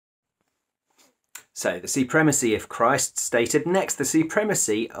So the supremacy of Christ stated, next the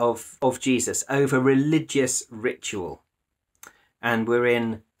supremacy of Jesus over religious ritual. And we're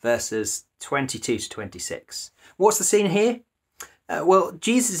in verses 22 to 26. What's the scene here? Well,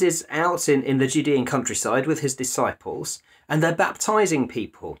 Jesus is out in the Judean countryside with his disciples, and they're baptising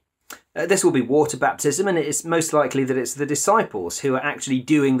people. This will be water baptism, and it's most likely that it's the disciples who are actually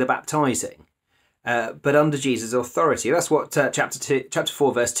doing the baptising, but under Jesus' authority. That's what chapter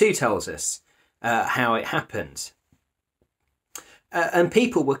 4, verse 2 tells us, how it happened. And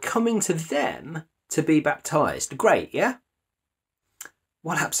people were coming to them to be baptised. Great, yeah?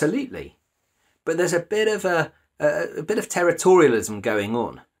 Well, absolutely. But there's a bit of territorialism going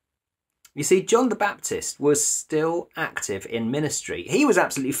on. You see, John the Baptist was still active in ministry. He was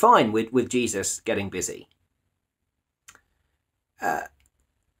absolutely fine with Jesus getting busy.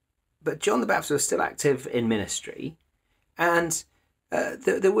 But John the Baptist was still active in ministry, and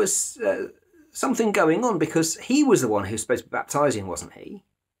there was something going on because he was the one who was supposed to be baptising, wasn't he?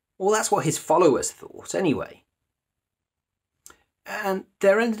 Well, that's what his followers thought anyway. And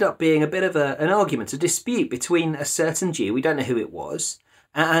there ended up being a bit of an argument, a dispute between a certain Jew, we don't know who it was,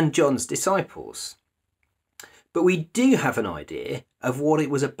 and John's disciples. But we do have an idea of what it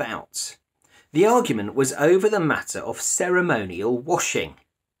was about. The argument was over the matter of ceremonial washing.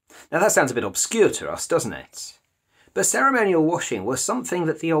 Now that sounds a bit obscure to us, doesn't it? But ceremonial washing was something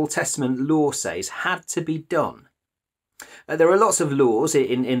that the Old Testament law says had to be done. There are lots of laws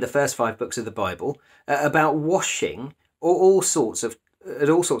in the first 5 books of the Bible about washing at all sorts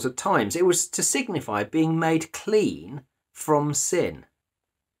of times. It was to signify being made clean from sin.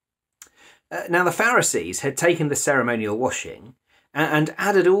 Now the Pharisees had taken the ceremonial washing and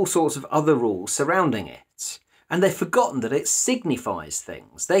added all sorts of other rules surrounding it, and they'd forgotten that it signifies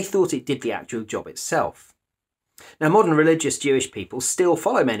things. They thought it did the actual job itself. Now modern religious Jewish people still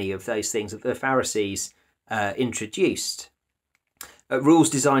follow many of those things that the Pharisees introduced. Rules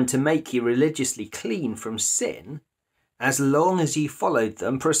designed to make you religiously clean from sin as long as you followed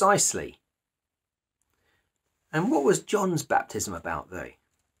them precisely. And what was John's baptism about, though?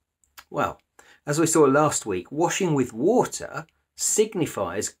 Well, as we saw last week, washing with water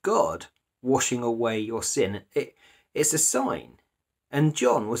signifies God washing away your sin. It's a sign. And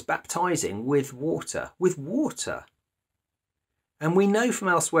John was baptising with water. With water. And we know from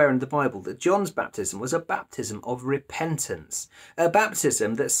elsewhere in the Bible that John's baptism was a baptism of repentance. A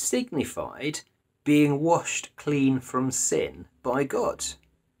baptism that signified being washed clean from sin by God.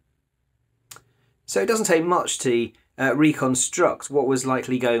 So it doesn't take much to reconstruct what was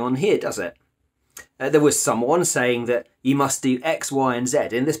likely going on here, does it? There was someone saying that you must do X, Y, and Z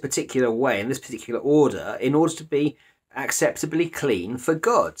in this particular way, in this particular order, in order to be acceptably clean for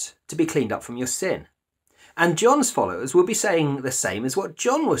God, to be cleaned up from your sin. And John's followers will be saying the same as what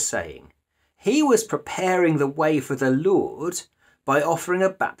John was saying. He was preparing the way for the Lord by offering a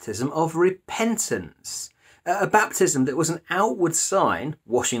baptism of repentance, a baptism that was an outward sign,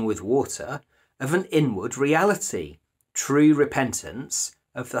 washing with water, of an inward reality, true repentance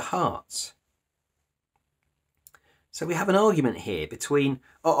of the heart. So we have an argument here between,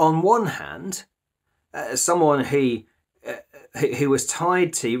 on one hand, someone who was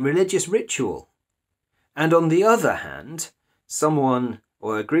tied to religious ritual, and on the other hand, someone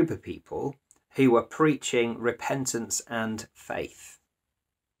or a group of people who were preaching repentance and faith.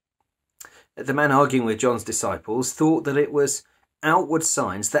 The man arguing with John's disciples thought that it was outward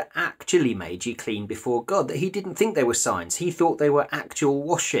signs that actually made you clean before God, that he didn't think they were signs. He thought they were actual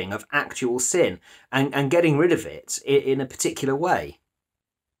washing of actual sin and getting rid of it in a particular way.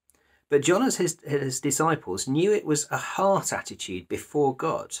 But John and his disciples knew it was a heart attitude before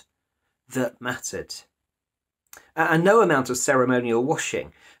God that mattered. And no amount of ceremonial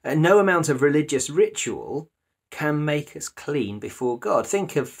washing, no amount of religious ritual can make us clean before God.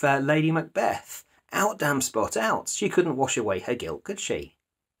 Think of Lady Macbeth. Out, damn spot, out. She couldn't wash away her guilt, could she?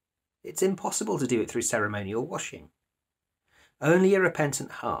 It's impossible to do it through ceremonial washing. Only a repentant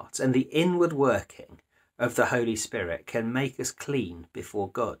heart and the inward working of the Holy Spirit can make us clean before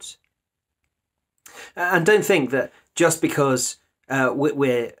God. And don't think that just because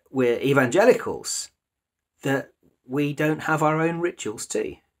we're evangelicals that we don't have our own rituals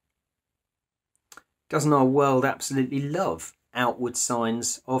too. Doesn't our world absolutely love outward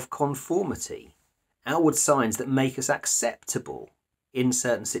signs of conformity? Outward signs that make us acceptable in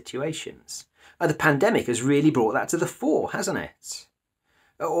certain situations. The pandemic has really brought that to the fore, hasn't it?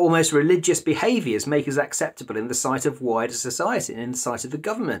 Almost religious behaviours make us acceptable in the sight of wider society and in the sight of the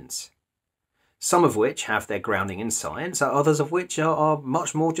government. Some of which have their grounding in science, others of which are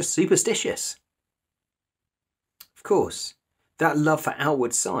much more just superstitious. Of course, That love for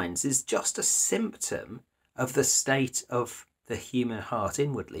outward signs is just a symptom of the state of the human heart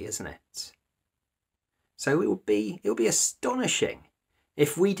inwardly, isn't it? So it would be astonishing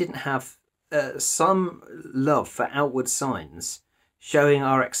if we didn't have some love for outward signs showing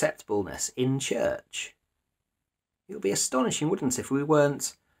our acceptableness in church. It would be astonishing, wouldn't it, if we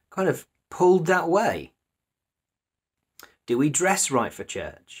weren't kind of pulled that way? Do we dress right for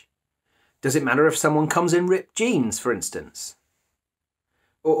church? Does it matter if someone comes in ripped jeans, for instance?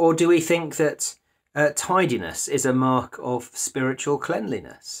 Or do we think that tidiness is a mark of spiritual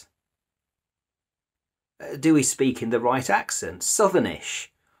cleanliness? Do we speak in the right accent, southernish,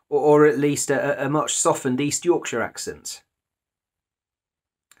 or at least a much softened East Yorkshire accent?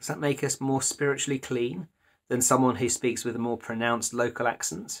 Does that make us more spiritually clean than someone who speaks with a more pronounced local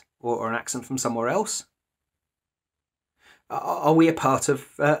accent or an accent from somewhere else? Are we a part of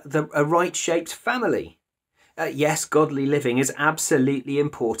a right-shaped family? Yes, godly living is absolutely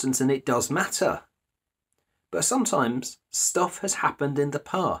important and it does matter. But sometimes stuff has happened in the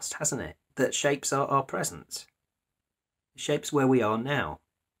past, hasn't it, that shapes our present. It shapes where we are now.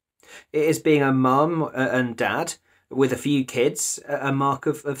 Is being a mum and dad with a few kids a mark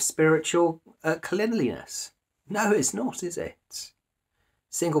of spiritual cleanliness? No, it's not, is it?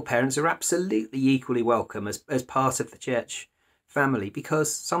 Single parents are absolutely equally welcome as part of the church family,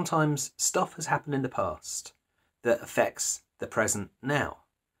 because sometimes stuff has happened in the past that affects the present now.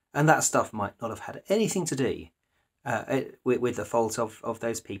 And that stuff might not have had anything to do with the fault of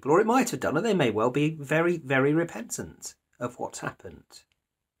those people, or it might have done, and they may well be very, very repentant of what's happened.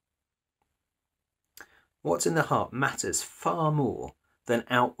 What's in the heart matters far more than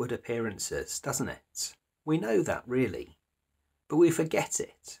outward appearances, doesn't it? We know that, really, but we forget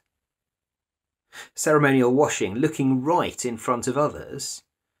it. Ceremonial washing, looking right in front of others,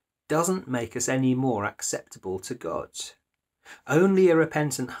 doesn't make us any more acceptable to God. Only a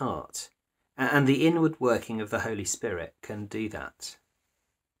repentant heart and the inward working of the Holy Spirit can do that.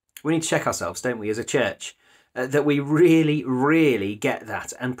 We need to check ourselves, don't we, as a church, that we really, really get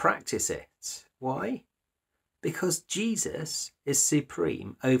that and practice it. Why? Because Jesus is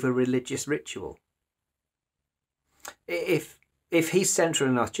supreme over religious ritual. If he's central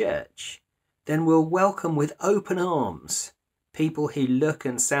in our church, then we'll welcome with open arms people who look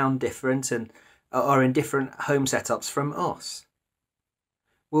and sound different and are in different home setups from us.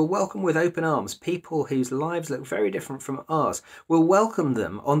 We'll welcome with open arms people whose lives look very different from ours. We'll welcome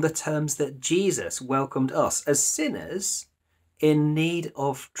them on the terms that Jesus welcomed us, as sinners in need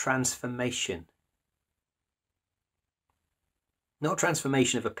of transformation. Not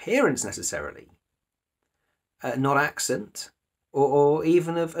transformation of appearance necessarily, not accent, or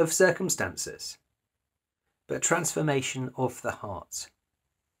even of circumstances, but transformation of the heart.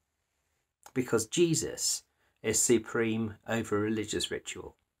 Because Jesus is supreme over religious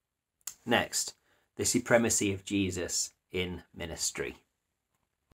ritual. Next, the supremacy of Jesus in ministry.